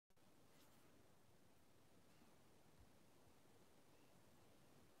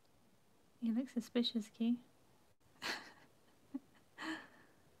You look suspicious, Key.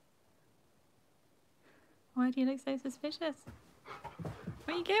 Why do you look so suspicious?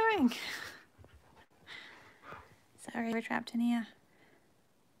 Where are you going? Sorry, we're trapped in here.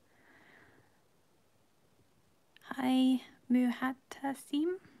 Hi,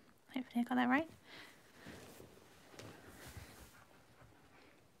 Muhatasim. Hopefully I got that right.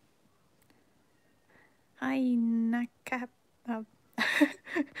 Hi, Nakat.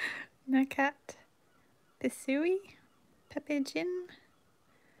 Nakat. Pisui. Pepijin.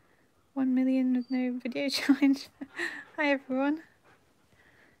 1 million with no video challenge. Hi everyone.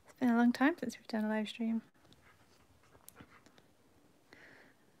 It's been a long time since we've done a live stream.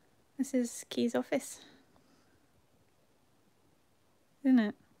 This is Key's office. Isn't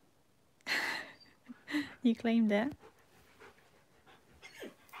it? You claimed it.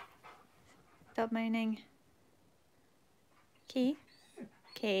 Stop moaning. Key?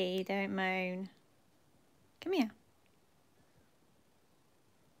 Key, don't moan. Come here.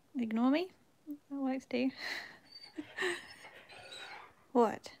 Ignore me? That works too.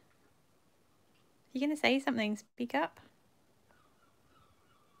 What? You gonna say something? Speak up.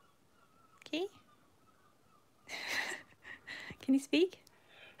 Key? Can you speak?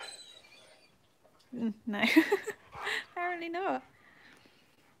 No. Apparently not.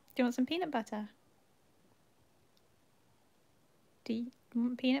 Do you want some peanut butter? Do you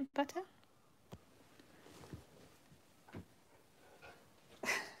want peanut butter?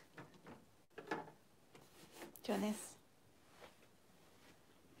 Do you want this?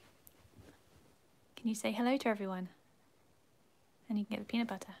 Can you say hello to everyone? And you can get the peanut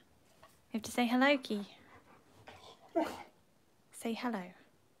butter. You have to say hello, Key. Say hello.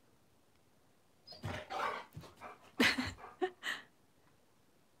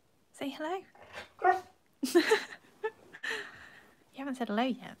 Say hello. You haven't said hello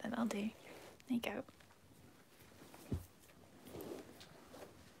yet, but that'll do. There you go.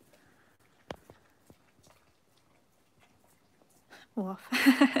 Waff.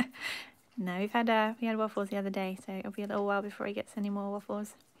 No, we had waffles the other day, so it'll be a little while before he gets any more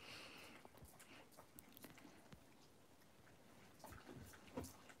waffles.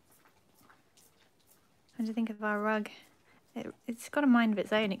 What do you think of our rug? It's got a mind of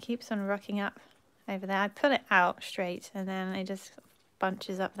its own. It keeps on rocking up over there. I pull it out straight and then it just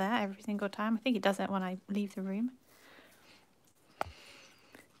bunches up there every single time. I think it does it when I leave the room.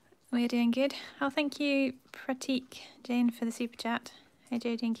 We're doing good. Oh, thank you, Pratik Jane, for the super chat. Hey,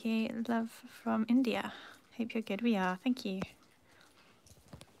 Joe Dinky, love from India. Hope you're good. We are. Thank you.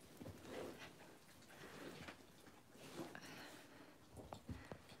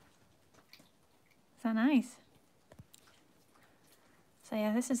 Is that nice? So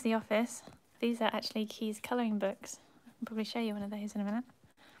yeah, this is the office. These are actually Key's colouring books. I'll probably show you one of those in a minute.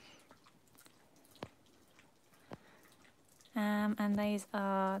 And these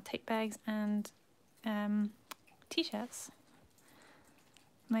are tote bags and t-shirts.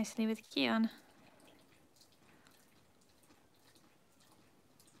 Mostly with Key on.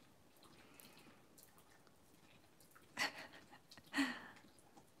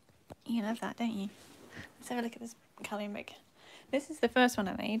 You love that, don't you? Let's have a look at this colouring book. This is the first one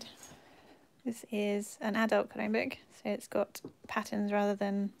I made. This is an adult colouring book, so it's got patterns rather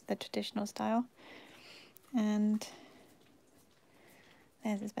than the traditional style. And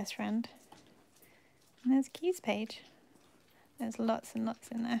there's his best friend. And there's Key's page. There's lots and lots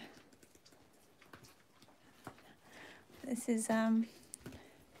in there. This is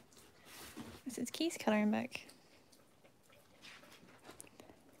Key's colouring book.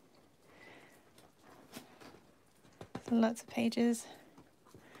 Lots of pages.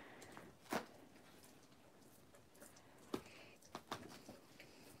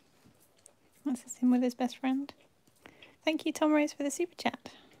 This is him with his best friend. Thank you, Tom Rose, for the super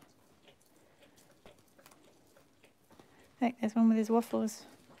chat. Look, there's one with his waffles.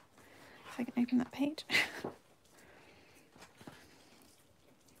 If I can open that page.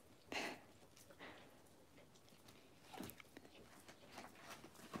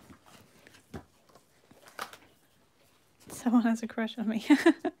 Someone has a crush on me.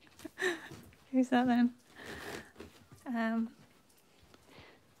 Who's that then? Has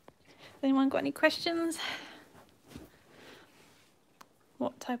anyone got any questions?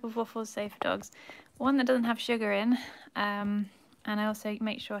 What type of waffles say for dogs? One that doesn't have sugar in, and I also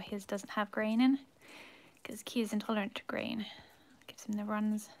make sure his doesn't have grain in, because Key is intolerant to grain. Gives him the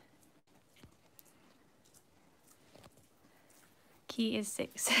runs. Key is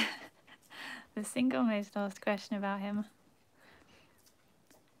 6. The single most asked question about him.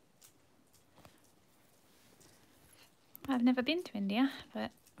 I've never been to India,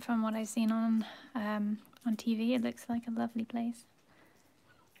 but from what I've seen on TV, it looks like a lovely place.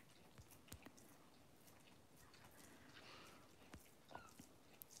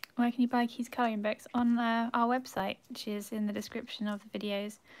 Where can you buy Key's colouring books? On our website, which is in the description of the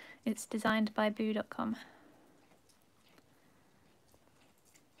videos. It's designedbyboo.com.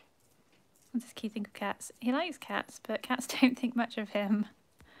 What does Key think of cats? He likes cats, but cats don't think much of him.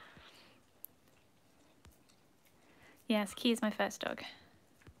 Yes, Key is my first dog.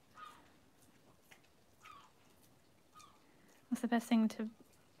 What's the best thing to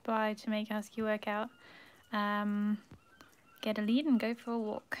buy to make a husky work out? Get a lead and go for a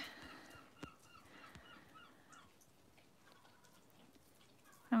walk.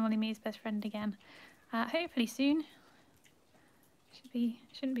 I'm Ollie Me's best friend again. Hopefully soon.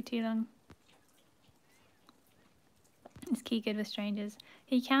 Shouldn't be too long. Is Key good with strangers?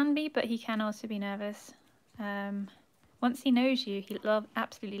 He can be, but he can also be nervous. Once he knows you, he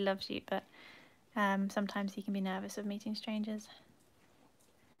absolutely loves you, but sometimes he can be nervous of meeting strangers.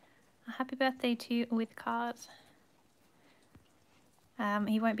 A happy birthday to with cars.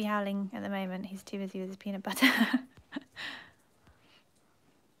 He won't be howling at the moment. He's too busy with his peanut butter.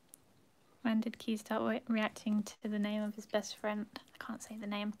 When did Key start reacting to the name of his best friend? I can't say the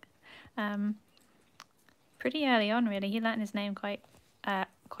name. Pretty early on, really. He learnt his name quite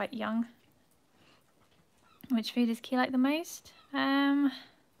young. Which food does Key like the most?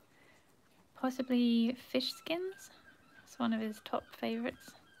 Possibly fish skins. It's one of his top favourites.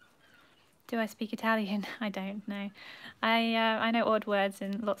 Do I speak Italian? I don't know. I know odd words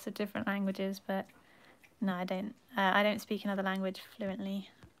in lots of different languages, but no, I don't. I don't speak another language fluently.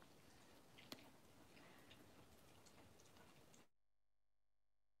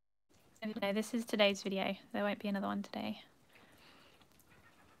 No, this is today's video. There won't be another one today.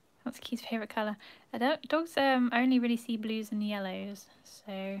 What's Key's favourite colour? Dogs only really see blues and yellows,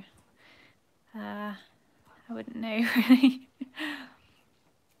 so I wouldn't know really.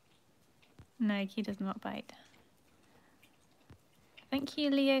 No, Key does not bite. Thank you,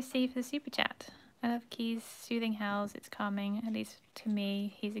 Leo C, for the super chat. I love Key's soothing howls. It's calming, at least to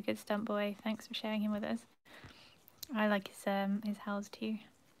me. He's a good stunt boy. Thanks for sharing him with us. I like his howls too.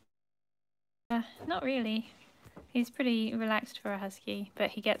 Not really. He's pretty relaxed for a husky,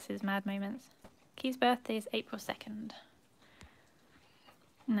 but he gets his mad moments. Key's birthday is April 2nd.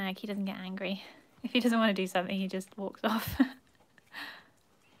 No, Key doesn't get angry. If he doesn't want to do something, he just walks off.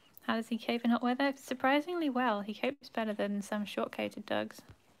 How does he cope in hot weather? Surprisingly well. He copes better than some short-coated dogs.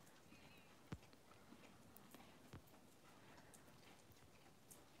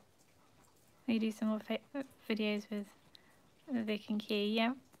 Will you do some more videos with Vic and Key?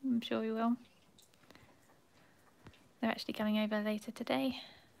 Yeah, I'm sure we will. They're actually coming over later today.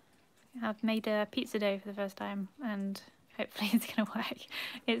 I've made a pizza dough for the first time and hopefully it's going to work.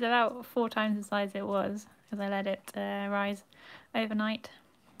 It's about 4 times the size it was because I let it rise overnight.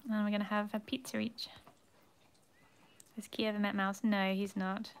 And we're going to have a pizza each. Has Key ever met Mouse? No, he's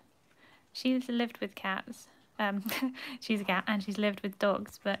not. She's lived with cats. She's a cat and she's lived with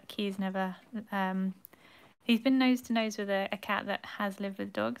dogs, but Key's never... he's been nose to nose with a cat that has lived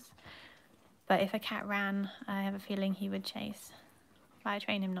with dogs. But if a cat ran, I have a feeling he would chase. But I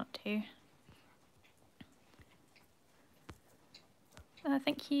train him not to.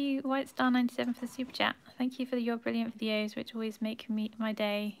 Thank you, WhiteStar97 for the super chat. Thank you for your brilliant videos, which always make my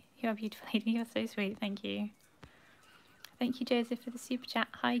day. You are beautiful lady. You're so sweet. Thank you. Thank you, Joseph, for the super chat.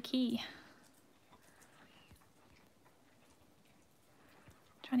 Hi, Key.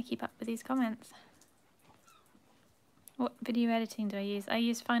 Trying to keep up with these comments. What video editing do I use? I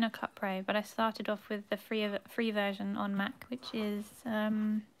use Final Cut Pro, but I started off with the free version on Mac, which is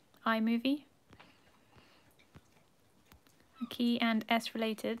iMovie. Key and S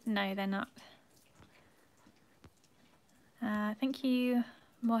related? No, they're not. Thank you,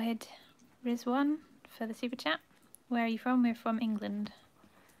 Mohid Rizwan, for the super chat. Where are you from? We're from England.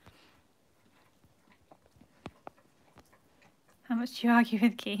 How much do you argue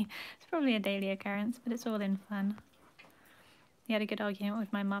with Key? It's probably a daily occurrence, but it's all in fun. He had a good argument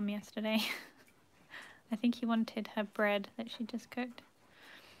with my mum yesterday. I think he wanted her bread that she just cooked.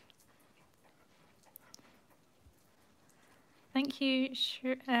 Thank you,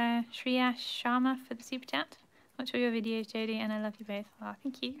 Shreya Sharma, for the super chat. Watch all your videos, Jodie, and I love you both. Oh,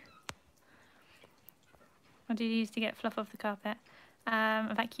 thank you. What do you use to get fluff off the carpet?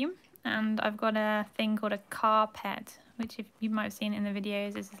 A vacuum, and I've got a thing called a carpet, which if you might have seen in the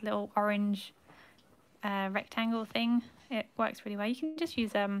videos is this little orange rectangle thing. It works really well. You can just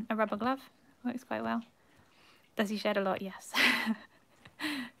use a rubber glove. It works quite well. Does he shed a lot? Yes.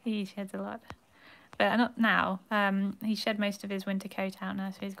 He sheds a lot. but not now. He shed most of his winter coat out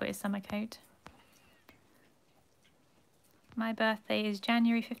now, so he's got his summer coat. My birthday is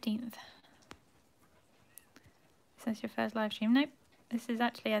January 15th. Is this your first live stream? Nope. This is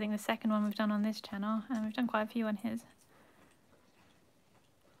actually, I think, the second one we've done on this channel, and we've done quite a few on his.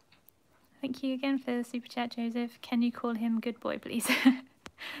 Thank you again for the super chat, Joseph. Can you call him good boy, please?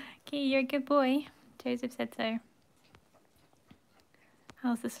 Key, you're a good boy. Joseph said so.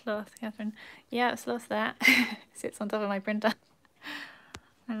 How's the sloth, Catherine? Yeah, sloth's that. Sits on top of my printer.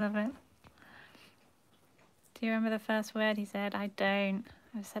 I love it. Do you remember the first word he said? I don't.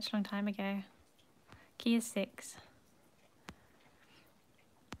 It was such a long time ago. Key is 6.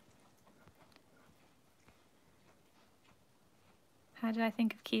 How did I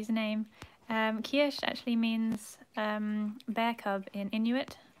think of Key's name? Kiesh actually means bear cub in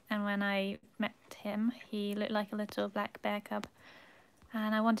Inuit, and when I met him, he looked like a little black bear cub.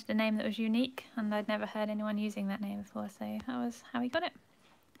 And I wanted a name that was unique, and I'd never heard anyone using that name before, so that was how he got it.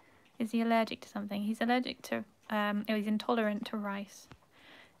 Is he allergic to something? He's allergic to, he's intolerant to rice.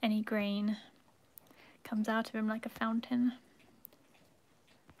 Any grain comes out of him like a fountain.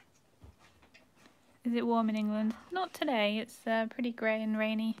 Is it warm in England? Not today. It's pretty grey and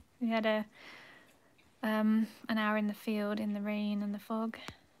rainy. We had an hour in the field in the rain and the fog,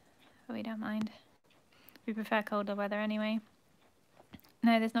 but we don't mind. We prefer colder weather anyway.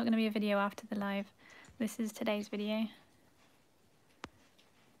 No, there's not going to be a video after the live. This is today's video.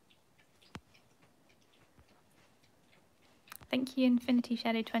 Thank you, Infinity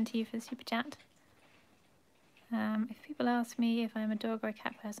Shadow 20, for the super chat. If people ask me if I'm a dog or a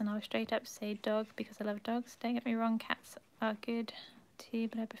cat person, I'll straight up say dog because I love dogs. Don't get me wrong, cats are good too,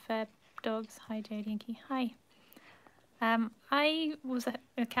 but I prefer dogs. Hi, Jodie and Key. Hi. I was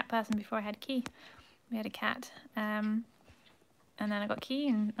a cat person before I had Key. We had a cat, and then I got Key,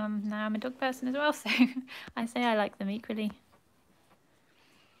 and now I'm a dog person as well, so I say I like them equally.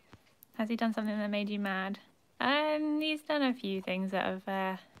 Has he done something that made you mad? He's done a few things that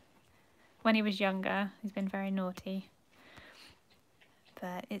have, when he was younger, he's been very naughty.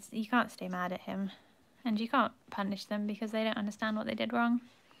 But you can't stay mad at him, and you can't punish them because they don't understand what they did wrong.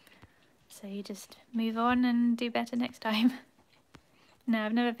 So you just move on and do better next time. No,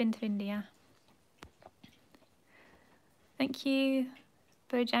 I've never been to India. Thank you,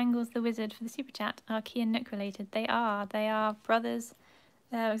 Bojangles the Wizard, for the super chat. Are Key and Nook related? They are. They are brothers.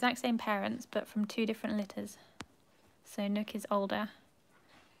 Exact same parents, but from 2 different litters. So Nook is older.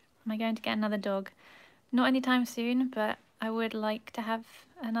 Am I going to get another dog? Not anytime soon, but I would like to have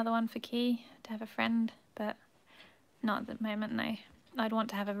another one for Key, to have a friend, but not at the moment, no. I'd want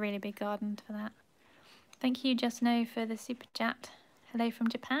to have a really big garden for that. Thank you, Just Know, for the super chat. Hello from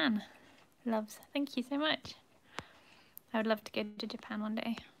Japan. Loves. Thank you so much. I would love to go to Japan one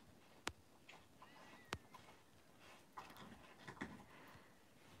day.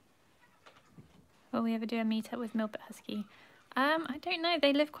 Will we ever do a meetup with Milbert Husky? I don't know.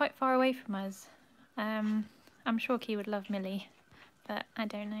 They live quite far away from us. I'm sure Key would love Millie, but I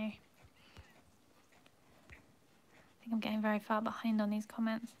don't know. I think I'm getting very far behind on these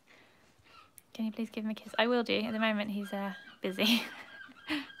comments. Can you please give him a kiss? I will do. At the moment, he's busy.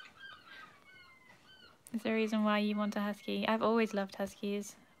 Is there a reason why you want a husky? I've always loved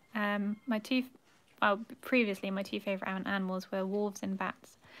huskies. Previously my 2 favourite animals were wolves and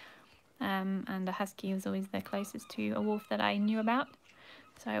bats. And a husky was always the closest to a wolf that I knew about.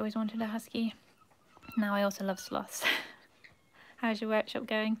 So I always wanted a husky. Now I also love sloths. How's your workshop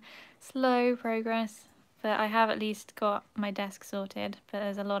going? Slow progress, but I have at least got my desk sorted, but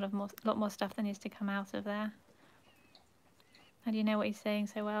there's a lot more stuff that needs to come out of there. How do you know what he's saying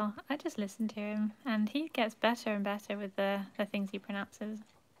so well? I just listen to him, and he gets better and better with the things he pronounces.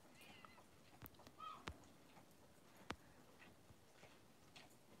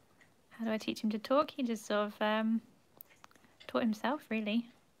 How do I teach him to talk? He just sort of taught himself, really.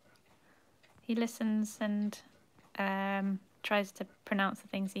 He listens and tries to pronounce the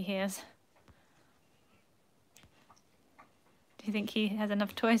things he hears. Do you think he has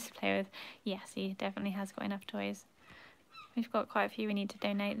enough toys to play with? Yes, he definitely has got enough toys. We've got quite a few we need to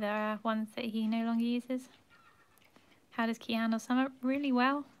donate. There are ones that he no longer uses. How does Key handle summer? Really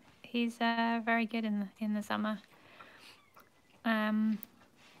well. He's very good in the summer.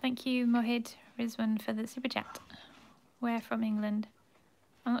 Thank you, Mohid Rizwan, for the super chat. Where from England?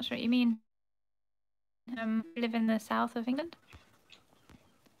 I'm not sure what you mean. Live in the south of England.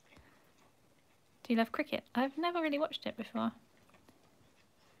 Do you love cricket? I've never really watched it before.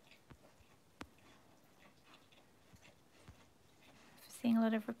 Seeing a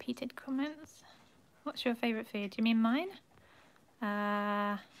lot of repeated comments. What's your favourite food? Do you mean mine?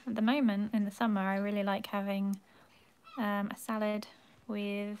 At the moment, in the summer, I really like having a salad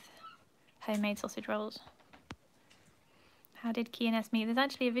with homemade sausage rolls. How did Key and S meet? There's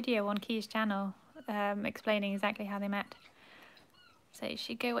actually a video on Key's channel explaining exactly how they met. So you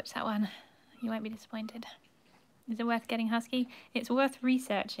should go watch that one. You won't be disappointed. Is it worth getting a husky? It's worth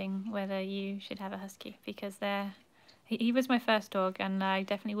researching whether you should have a husky, because he was my first dog, and I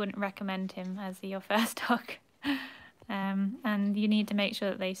definitely wouldn't recommend him as your first dog. And you need to make sure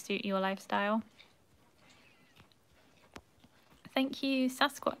that they suit your lifestyle. Thank you,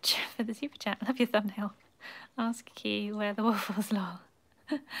 Sasquatch, for the super chat. Love your thumbnail. Ask Key where the waffles lol.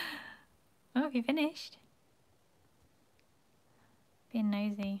 Oh, have you finished? Being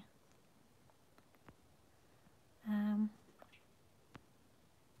nosy. Have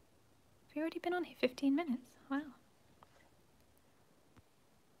you already been on here 15 minutes? Wow.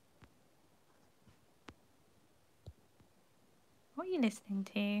 What are you listening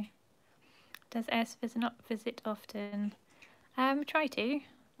to? Does S visit often? Try to,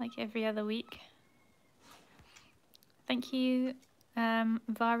 like every other week. Thank you,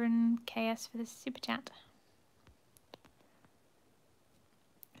 Varun KS, for the super chat.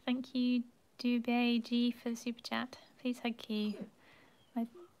 Thank you, Dubay G, for the super chat. Please hug Key. My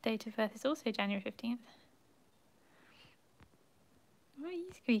date of birth is also January 15th. What are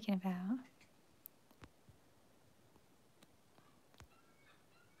you squeaking about?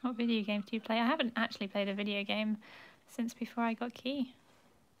 What video games do you play? I haven't actually played a video game since before I got Key.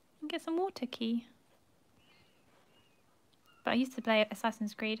 Get some water, Key. But I used to play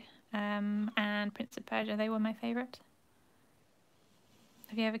Assassin's Creed and Prince of Persia. They were my favourite.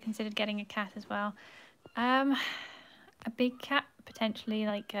 Have you ever considered getting a cat as well? A big cat, potentially,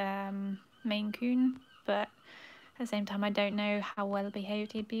 like Maine Coon, but at the same time I don't know how well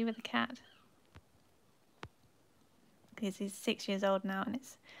behaved he'd be with a cat. Because he's 6 years old now, and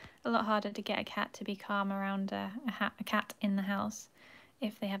it's a lot harder to get a cat to be calm around a cat in the house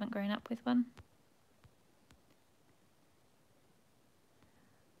if they haven't grown up with one.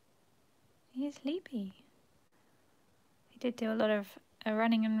 He's sleepy. He did do a lot of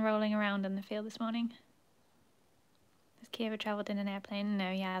running and rolling around in the field this morning. Has Key ever travelled in an airplane?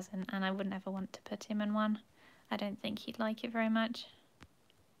 No, he hasn't, and I wouldn't ever want to put him in one. I don't think he'd like it very much.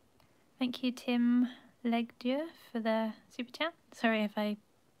 Thank you, Tim Legdieu, for the super chat. Sorry if I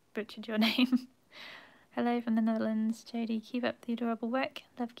butchered your name. Hello from the Netherlands, Jodie. Keep up the adorable work.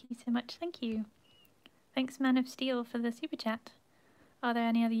 Love Key so much. Thank you. Thanks, Man of Steel, for the super chat. Are there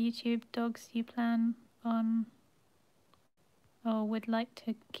any other YouTube dogs you plan on or would like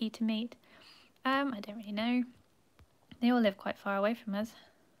to Key to meet? I don't really know. They all live quite far away from us.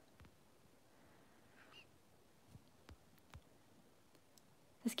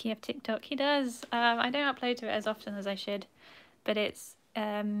 Does Key have TikTok? He does. I don't upload to it as often as I should, but it's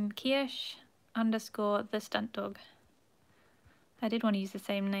Kiesh_the_stunt_dog. I did want to use the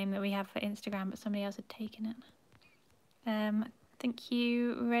same name that we have for Instagram, but somebody else had taken it. Thank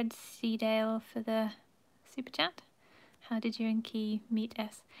you, Red Seadale, for the super chat. How did you and Key meet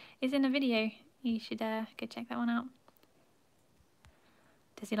S? It's in a video. You should go check that one out.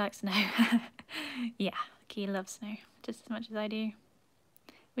 Does he like snow? Yeah, Key loves snow just as much as I do.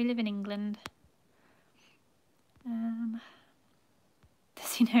 We live in England.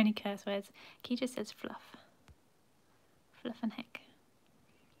 Does he know any curse words? Key just says fluff. Fluff and heck.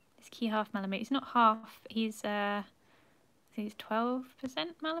 Is Key half Malamute? He's not half. He's I think he's 12%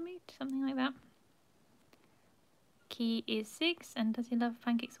 Malamute, something like that. Key is 6, and does he love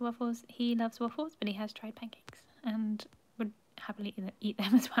pancakes or waffles? He loves waffles, but he has tried pancakes and would happily eat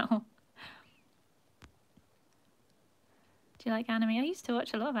them as well. Do you like anime? I used to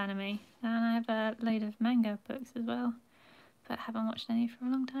watch a lot of anime, and I have a load of manga books as well, but haven't watched any for a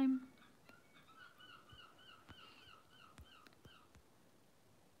long time.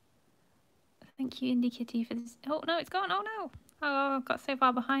 Thank you, Indie Kitty, for this. Oh no, it's gone! Oh no! Oh, I've got so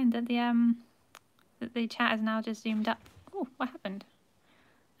far behind that the chat has now just zoomed up. Oh, what happened?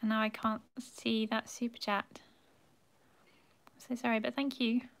 And now I can't see that super chat. I'm so sorry, but thank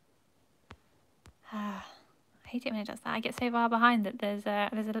you. I hate it when it does that. I get so far behind that there's a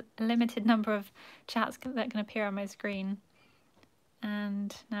limited number of chats that can appear on my screen,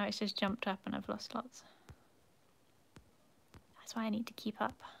 and now it's just jumped up and I've lost lots. That's why I need to keep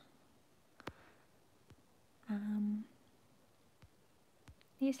up. Are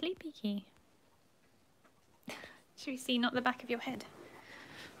you sleepy, Key? Should we see not the back of your head?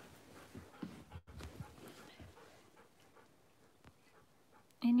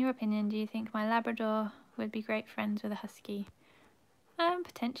 In your opinion, do you think my Labrador would be great friends with a husky?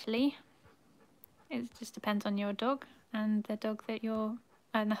 Potentially. It just depends on your dog. and the dog that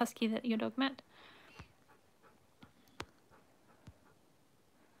and the husky that your dog met.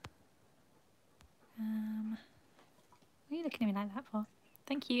 What are you looking at me like that for?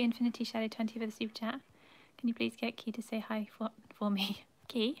 Thank you, Infinity Shadow 20 for the super chat. Can you please get Key to say hi for me?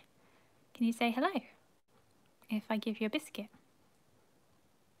 Key, can you say hello if I give you a biscuit?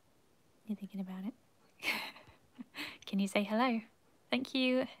 You're thinking about it. Can you say hello? Thank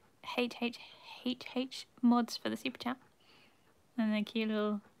you, HH Mods for the super chat. And the cute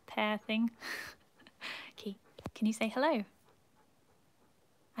little pear thing. Key, can you say hello?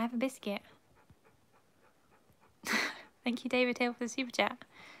 I have a biscuit. Thank you, David Hill, for the super chat.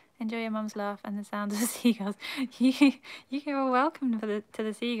 Enjoy your mum's laugh and the sounds of the seagulls. You are welcome to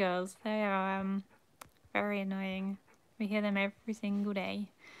the seagulls. They are very annoying. We hear them every single day.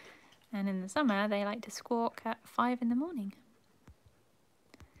 And in the summer, they like to squawk at 5 in the morning.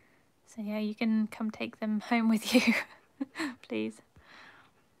 So yeah, you can come take them home with you, please.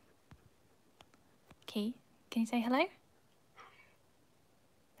 Key, can you say hello?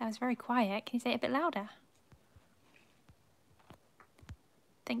 That was very quiet. Can you say it a bit louder?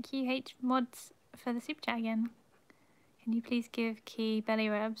 Thank you, H Mods, for the super chat again. Can you please give Key belly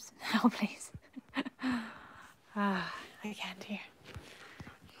rubs? Oh, please. I can't do.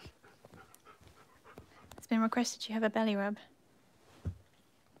 It's been requested you have a belly rub.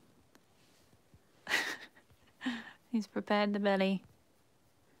 He's prepared the belly.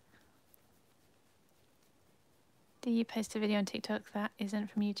 Do you post a video on TikTok that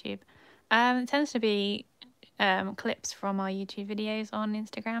isn't from YouTube? It tends to be clips from our YouTube videos on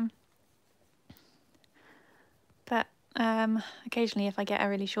Instagram. But occasionally, if I get a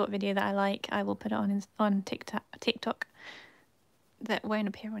really short video that I like, I will put it on TikTok that won't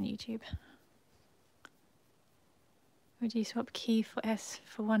appear on YouTube. Would you swap Key for S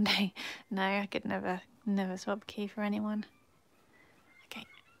for one day? No, I could never swap Key for anyone. Okay.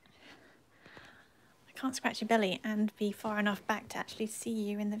 I can't scratch your belly and be far enough back to actually see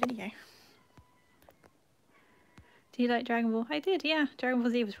you in the video. Do you like Dragon Ball? I did, yeah. Dragon Ball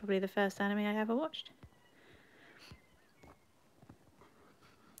Z was probably the first anime I ever watched.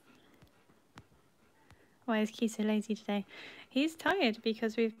 Why is Key so lazy today? He's tired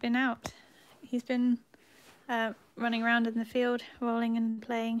because we've been out. He's been running around in the field, rolling and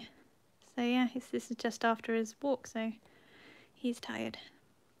playing. So yeah, this is just after his walk, so he's tired.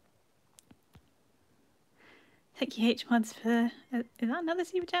 Thank you, H-Mods, for... is that another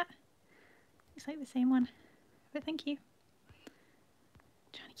super chat? Looks like the same one, but thank you.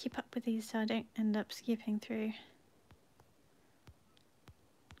 Trying to keep up with these so I don't end up skipping through.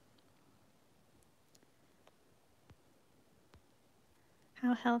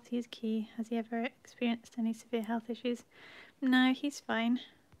 How healthy is Key? Has he ever experienced any severe health issues? No, he's fine.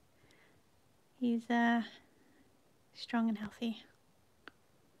 He's strong and healthy.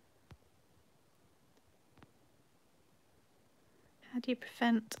 How do you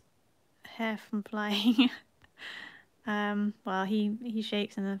prevent hair from flying? Well, he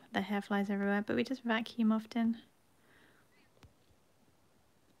shakes and the hair flies everywhere, but we just vacuum often.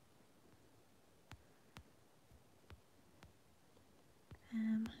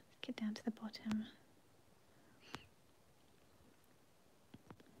 Let's get down to the bottom.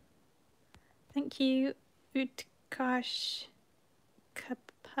 Thank you, Utkarsh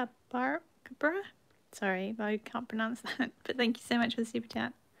Kabra. Sorry, I can't pronounce that, but thank you so much for the super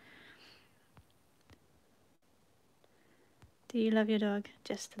chat. Do you love your dog?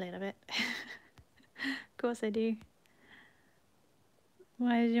 Just a little bit. Of course I do.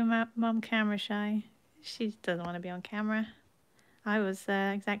 Why is your mum camera shy? She doesn't want to be on camera. I was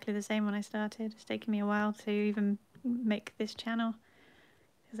exactly the same when I started. It's taken me a while to even make this channel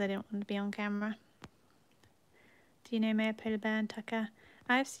because I didn't want to be on camera. Do you know Mayor Polar Bear and Tucker?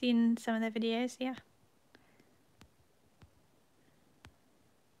 I've seen some of their videos, yeah.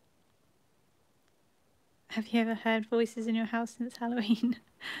 Have you ever heard voices in your house since Halloween?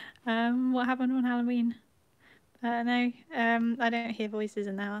 What happened on Halloween? No, I don't hear voices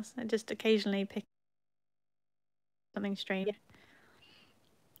in the house. I just occasionally pick something strange.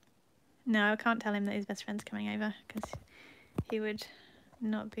 No, I can't tell him that his best friend's coming over because he would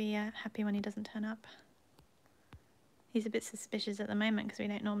not be happy when he doesn't turn up. He's a bit suspicious at the moment because we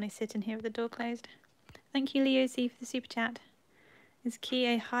don't normally sit in here with the door closed. Thank you, Leo C, for the super chat. Is Key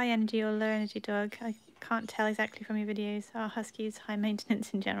a high energy or low energy dog? I can't tell exactly from your videos. Are huskies high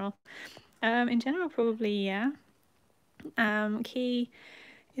maintenance in general? In general, probably, yeah. Key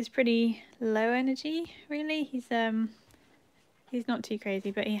is pretty low energy, really. He's not too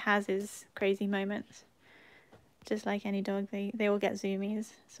crazy, but he has his crazy moments. Just like any dog, they all get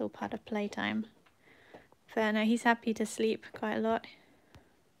zoomies. It's all part of playtime. But no, he's happy to sleep quite a lot.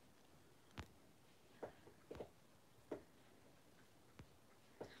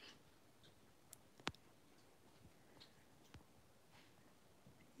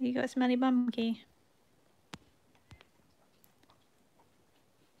 You got a smelly bum, Key?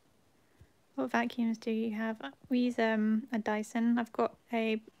 What vacuums do you have? We use a Dyson. I've got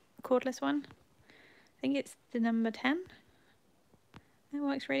a cordless one. I think it's the number 10. It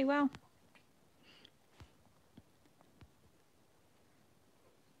works really well.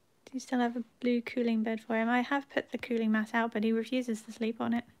 Do you still have a blue cooling bed for him? I have put the cooling mat out, but he refuses to sleep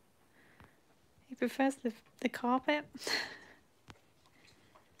on it. He prefers the carpet.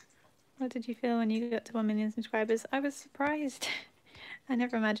 What did you feel when you got to 1 million subscribers? I was surprised. I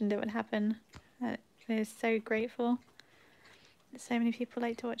never imagined it would happen. We're so grateful. So many people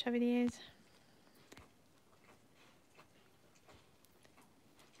like to watch our videos.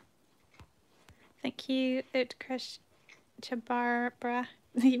 Thank you, Utkarsh Chabarbra.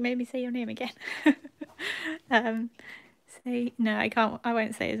 You made me say your name again. No, I can't. I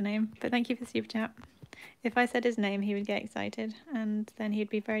won't say his name. But thank you for the super chat. If I said his name, he would get excited, and then he'd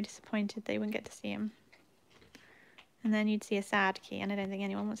be very disappointed they wouldn't get to see him. And then you'd see a sad Key, and I don't think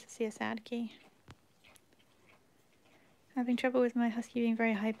anyone wants to see a sad Key. Having trouble with my husky being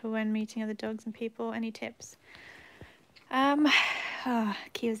very hyper when meeting other dogs and people. Any tips?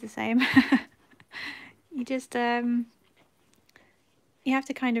 Key was the same. You just you have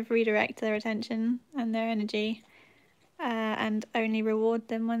to kind of redirect their attention and their energy, and only reward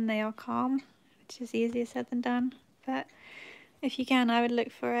them when they are calm, which is easier said than done. But if you can, I would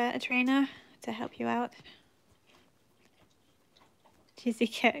look for a trainer to help you out. Does he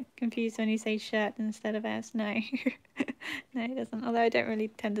get confused when you say shirt instead of S? No. No, he doesn't. Although I don't really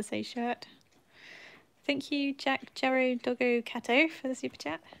tend to say shirt. Thank you, Jack Jero Doggo Cato, for the super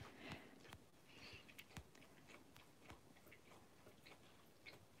chat.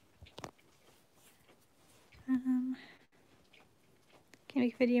 Can you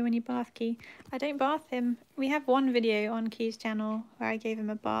make a video when you bath Key? I don't bath him. We have one video on Key's channel where I gave him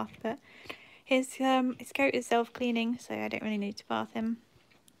a bath, but his coat is self-cleaning, so I don't really need to bath him.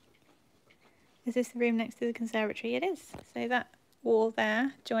 Is this the room next to the conservatory? It is. So that wall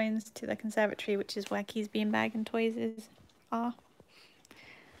there joins to the conservatory, which is where Key's beanbag and toys are.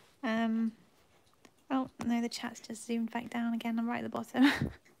 Oh no, the chat's just zoomed back down again. I'm right at the bottom.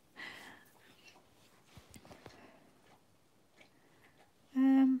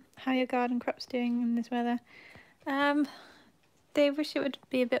 How are your garden crops doing in this weather? They wish it would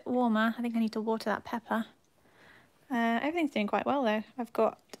be a bit warmer. I think I need to water that pepper. Everything's doing quite well though. I've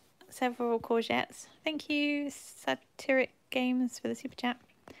got several courgettes. Thank you, Satiric Games, for the super chat.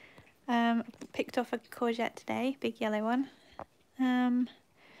 Picked off a courgette today, big yellow one. I've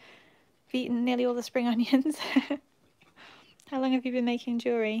eaten nearly all the spring onions. How long have you been making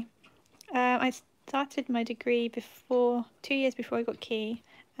jewellery? I started my degree 2 years before I got Key,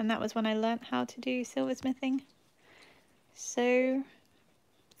 and that was when I learnt how to do silversmithing. So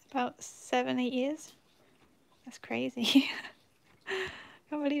about 7-8 years. That's crazy. I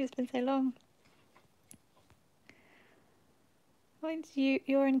can't believe it's been so long.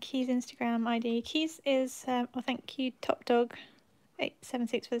 You're in Key's Instagram ID. Key's is thank you, Top Dog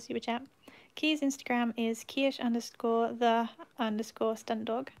 876 for the super chat. Key's Instagram is Keish_the_stunt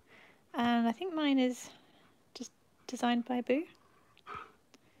dog, and I think mine is just designed by Boo.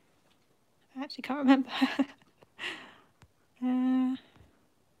 I actually can't remember.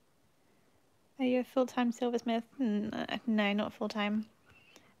 Are you a full-time silversmith? No, not full-time.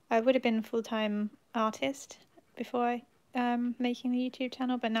 I would have been a full-time artist before making the YouTube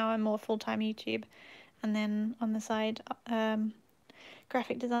channel, but now I'm more full-time YouTube, and then on the side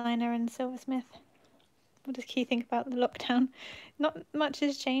graphic designer and silversmith. What does Key think about the lockdown? Not much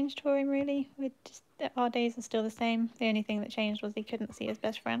has changed for him really. Our days are still the same. The only thing that changed was he couldn't see his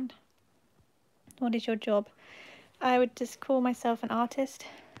best friend. What is your job? I would just call myself an artist.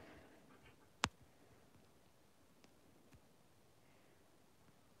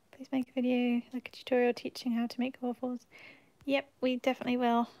 Please make a video, like a tutorial teaching how to make waffles. Yep, we definitely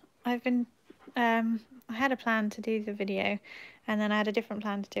will. I've been, I had a plan to do the video, and then I had a different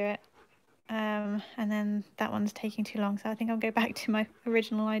plan to do it. And then that one's taking too long, so I think I'll go back to my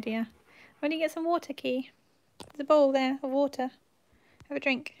original idea. When do you get some water, Key? There's a bowl there of water. Have a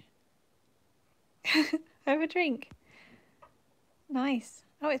drink. Have a drink. Nice.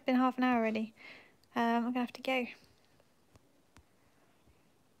 Oh, it's been half an hour already. I'm gonna have to go.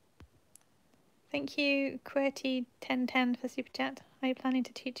 Thank you, QWERTY1010 for super chat. Are you planning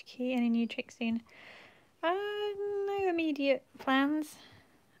to teach Key any new tricks soon? No immediate plans.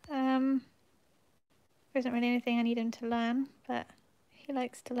 There isn't really anything I need him to learn, but he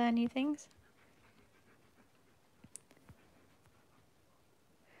likes to learn new things.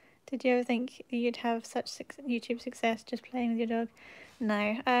 Did you ever think you'd have such YouTube success just playing with your dog?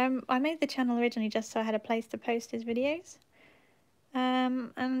 No. I made the channel originally just so I had a place to post his videos.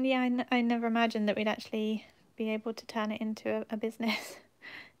 And yeah, I never imagined that we'd actually be able to turn it into a business.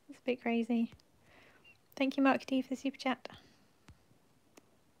 It's a bit crazy. Thank you, Mark D, for the super chat.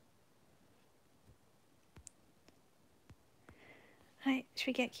 Right, should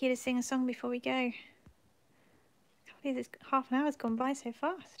we get Key to sing a song before we go? I can't believe this half an hour's gone by so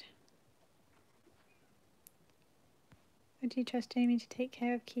fast. Would you trust Jamie to take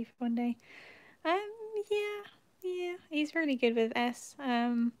care of Key for one day? Yeah. He's really good with S.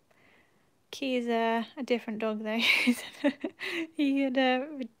 Key is a different dog though. He would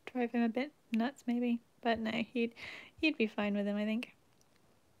drive him a bit nuts maybe, but no, he'd be fine with him, I think.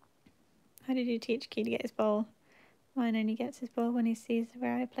 How did you teach Key to get his bowl? Mine only gets his bowl when he sees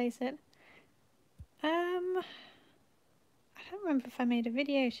where I place it. I don't remember if I made a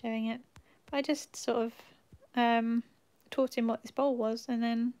video showing it, but I just sort of taught him what this bowl was, and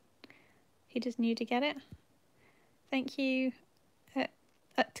then he just knew to get it. Thank you,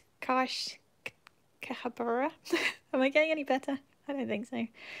 at Kash Kahabara. Am I getting any better? I don't think so.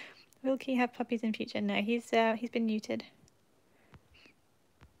 Will Key have puppies in future? No, he's been neutered.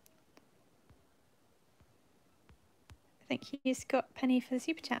 Thank you, Scott Penny, for the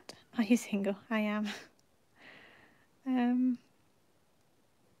super chat. Are you single? I am.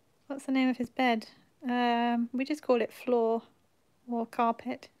 What's the name of his bed? We just call it floor or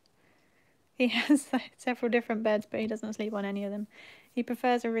carpet. He has several different beds, but he doesn't sleep on any of them. He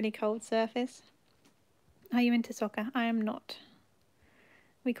prefers a really cold surface. Are you into soccer? I am not.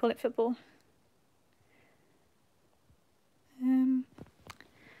 We call it football.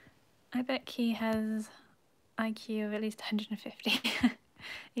 I bet Key has IQ of at least 150.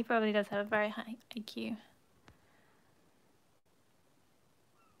 He probably does have a very high IQ.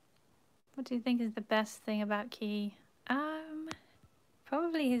 What do you think is the best thing about Key?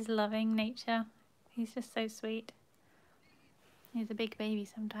 Probably his loving nature. He's just so sweet. He's a big baby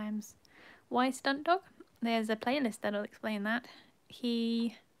sometimes. Why stunt dog? There's a playlist that'll explain that.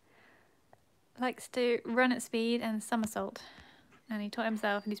 He likes to run at speed and somersault. And he taught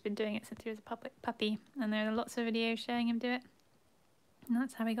himself, and he's been doing it since he was a puppy. And there are lots of videos showing him do it. And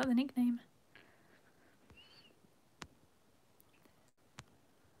that's how he got the nickname.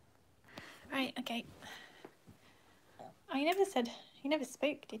 Right, okay. Oh, you never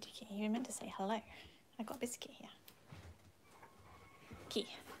spoke, did you, Key? You were meant to say hello. I got a biscuit here. Key,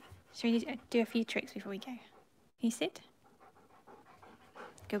 should we do a few tricks before we go? Can you sit?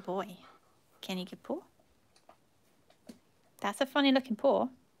 Good boy. Can you give paw? That's a funny looking paw.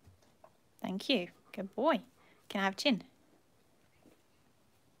 Thank you. Good boy. Can I have chin?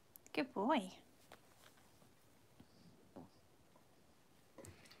 Good boy.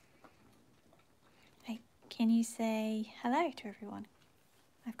 Hey, can you say hello to everyone?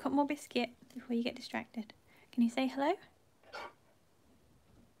 I've got more biscuit before you get distracted. Can you say hello?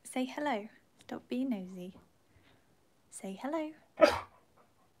 Say hello. Stop being nosy. Say hello.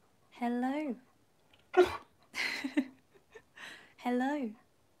 Hello. Hello.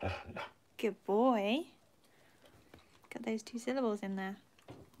 Good boy. Got those 2 syllables in there.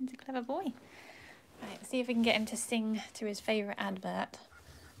 He's a clever boy. Right, let's see if we can get him to sing to his favourite advert,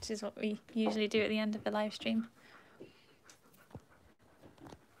 which is what we usually do at the end of the live stream.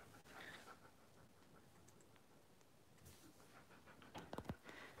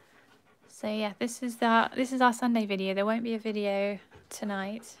 So yeah, this is our Sunday video. There won't be a video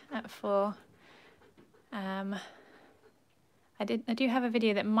tonight at 4. I do have a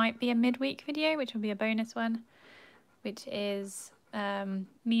video that might be a midweek video, which will be a bonus one, which is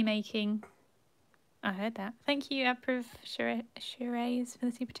me making. I heard that. Thank you, Approve Shirays, for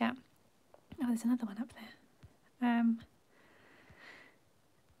the super chat. Oh, there's another one up there.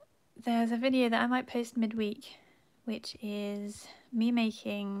 There's a video that I might post midweek, which is me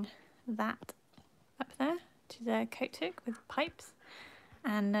making that up there, which is a coat hook with pipes.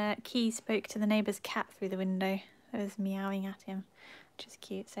 And Key spoke to the neighbour's cat through the window. It was meowing at him, which is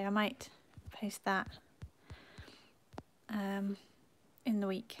cute. So I might post that in the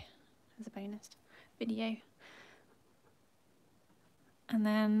week as a bonus video. And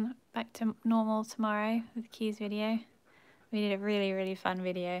then back to normal tomorrow with Key's video. We did a really, really fun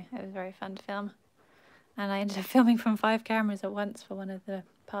video. It was very fun to film. And I ended up filming from 5 cameras at once for one of the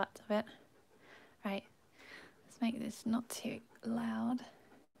parts of it. Right, let's make this not too loud.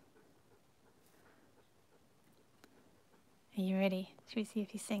 Are you ready? Should we see if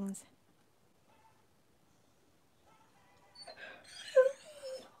he sings?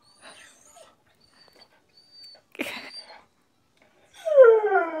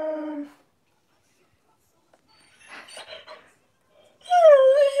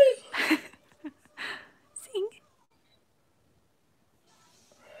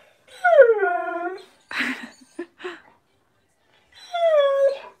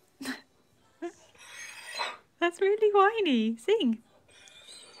 really whiny. Sing.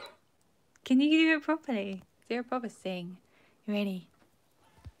 Can you do it properly? Do a proper sing. You ready?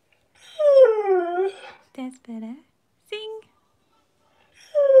 That's better. Sing.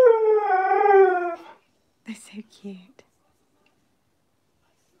 They're so cute.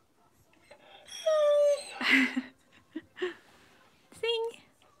 Sing.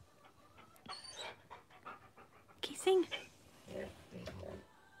 Okay, sing.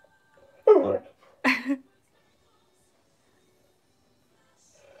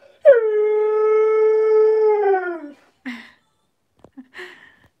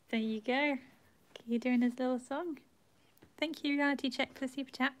 There you go. You're doing his little song. Thank you, Reality Check, for the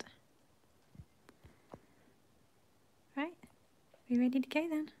super chat. Right, we ready to go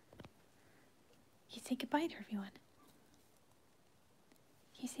then? You say goodbye to everyone.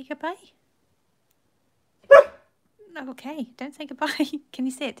 You say goodbye. Okay, don't say goodbye. Can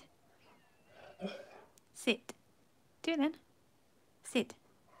you sit? Sit. Do it then. Sit.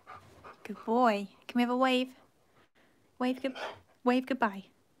 Good boy. Can we have a wave? Wave goodbye.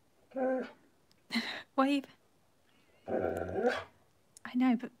 Wave. I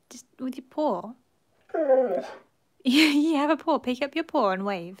know, but just with your paw. You have a paw. Pick up your paw and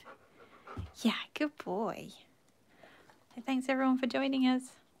wave. Yeah, good boy. So thanks everyone for joining us.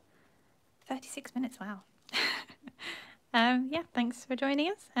 36 minutes, wow. Yeah, thanks for joining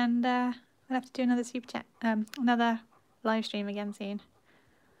us, and we'll have to do another super chat, another live stream again soon.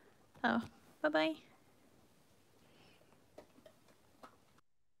 Oh, bye bye.